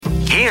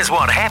Here's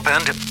what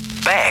happened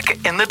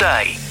back in the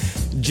day.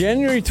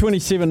 January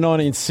 27,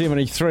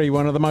 1973,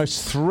 one of the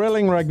most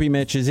thrilling rugby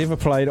matches ever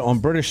played on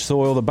British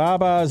soil. The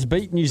Barbars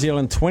beat New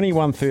Zealand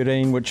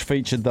 21-13, which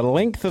featured the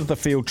length of the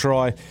field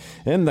try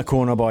in the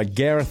corner by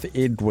Gareth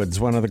Edwards,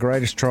 one of the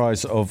greatest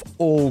tries of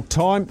all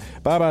time.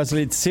 Barbars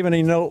led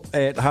 17-0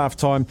 at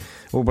halftime.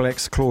 All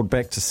Blacks clawed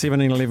back to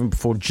 17-11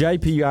 before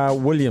JPR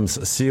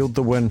Williams sealed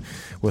the win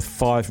with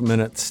 5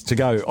 minutes to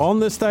go. On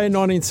this day in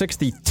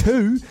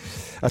 1962,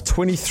 a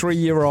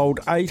 23-year-old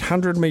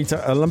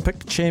 800-metre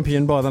Olympic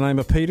champion by the name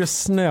of Peter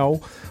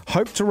Snell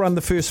hoped to run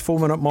the first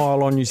 4-minute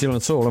mile on New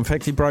Zealand soil. In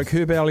fact, he broke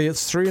Herb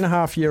Elliott's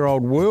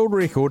 3.5-year-old world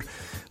record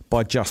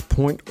by just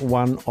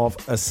 0.1 of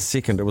a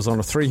second. It was on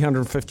a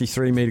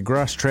 353-metre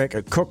grass track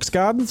at Cook's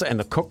Gardens, and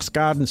the Cook's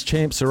Gardens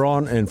champs are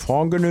on in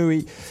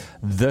Whanganui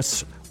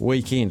this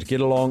weekend. Get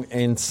along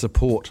and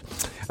support.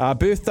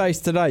 Birthdays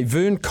today.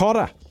 Vern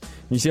Cotter,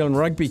 New Zealand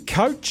rugby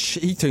coach,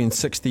 he turns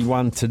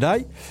 61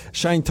 today.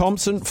 Shane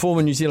Thompson,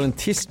 former New Zealand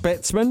Test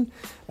batsman,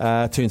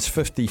 turns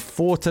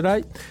 54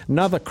 today.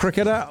 Another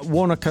cricketer,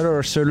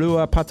 Wanakura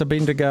Salua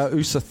Patabendiga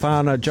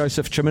Usathana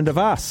Joseph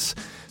Chamindavas,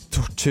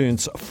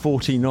 turns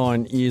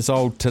 49 years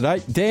old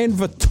today. Dan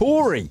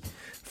Vittori,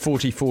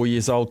 44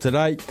 years old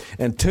today.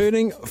 And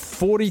turning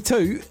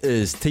 42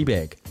 is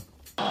Teabag.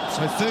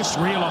 So first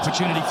real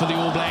opportunity for the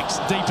All Blacks,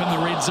 deep in the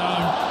red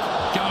zone,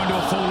 going to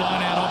a full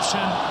line-out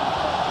option.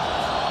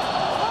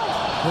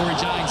 Rory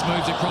James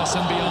moved across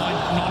and behind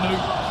Nonu.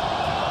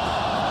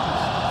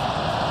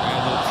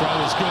 And the throw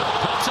is good.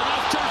 Pops it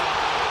off to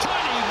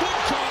Tony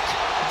Woodcock.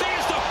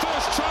 There's the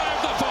first try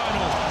of the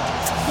final.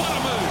 What a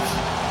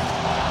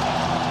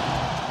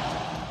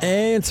move.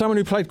 And someone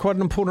who played quite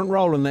an important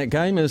role in that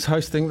game is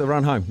hosting the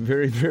run home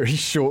very, very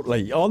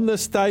shortly. On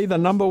this day, the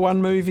number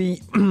one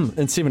movie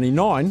in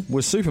 79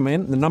 was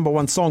Superman. The number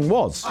one song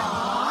was...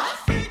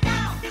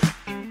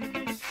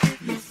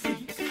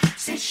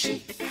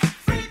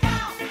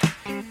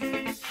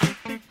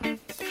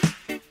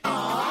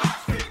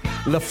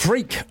 The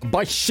Freak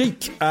by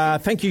Chic.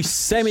 Thank you,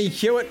 Sammy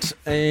Hewitt.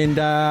 And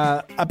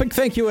a big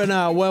thank you and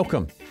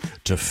welcome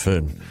to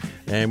Finn.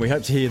 And we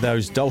hope to hear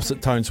those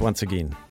dulcet tones once again.